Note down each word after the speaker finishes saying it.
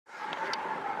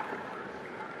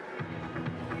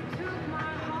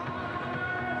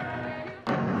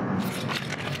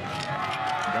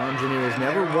Donjanu has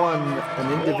never won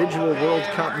an individual World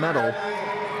Cup medal.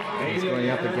 He's going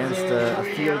up against a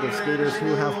field of skaters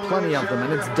who have plenty of them,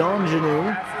 and it's Donjanu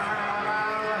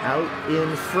out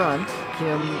in front.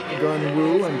 Kim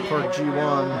Gun-woo and Park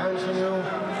Ji-won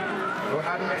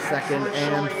second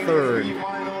and third.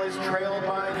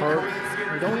 Park,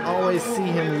 we don't always see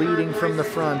him leading from the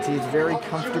front. He's very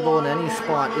comfortable in any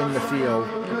spot in the field.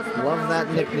 Love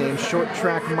that nickname, Short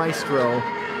Track Maestro.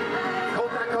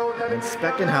 And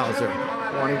Speckenhauser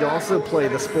wanting to also play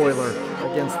the spoiler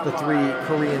against the three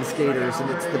Korean skaters, and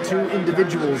it's the two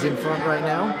individuals in front right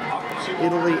now.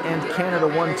 Italy and Canada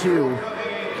 1-2.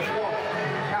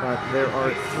 But there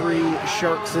are three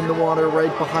sharks in the water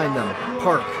right behind them.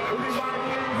 Park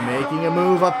making a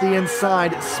move up the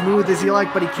inside, smooth as you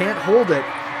like, but he can't hold it.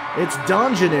 It's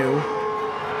Donjanu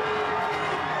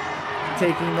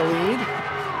taking the lead.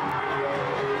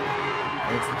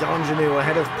 It's Donjanu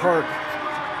ahead of Park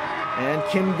and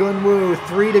Kim Gun-woo,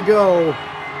 3 to go.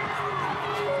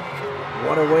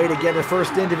 What a way to get a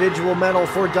first individual medal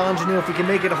for Donjanu if he can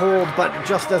make it hold, but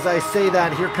just as I say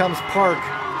that, here comes Park,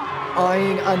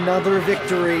 eyeing another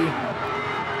victory.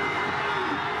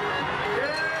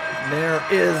 There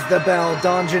is the bell.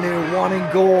 Donjanu wanting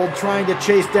gold, trying to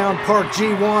chase down Park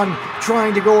Ji-won,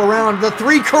 trying to go around. The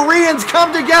three Koreans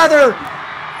come together,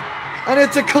 and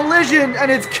it's a collision,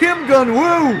 and it's Kim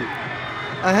Gun-woo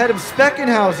ahead of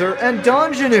Speckenhauser and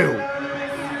Donjanu.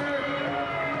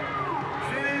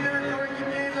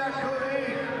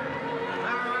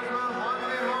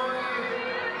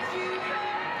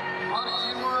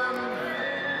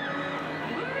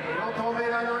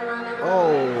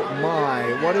 Oh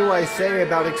my, what do I say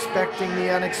about expecting the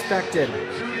unexpected?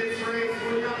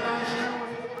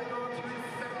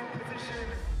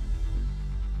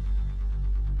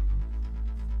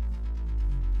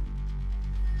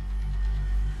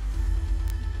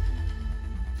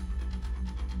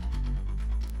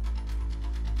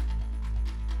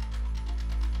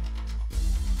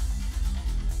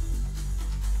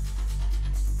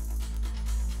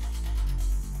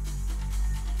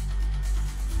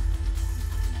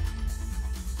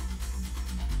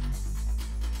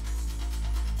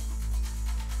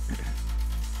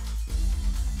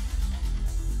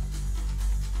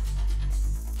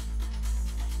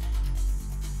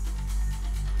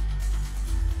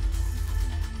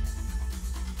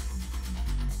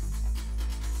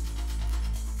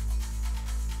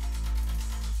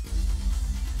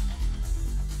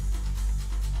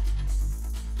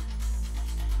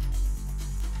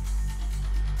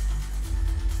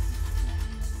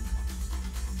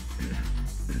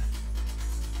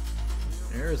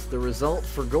 There's the result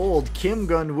for gold. Kim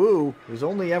Gun-woo, whose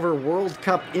only ever World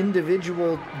Cup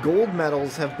individual gold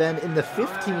medals have been in the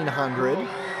 1500.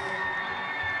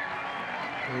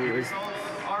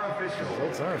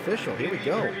 Results are official. Here we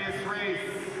go.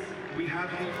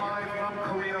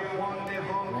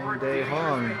 Hwang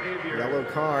Dae-hong, yellow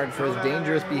card for his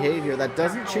dangerous behavior. That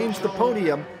doesn't change the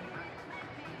podium.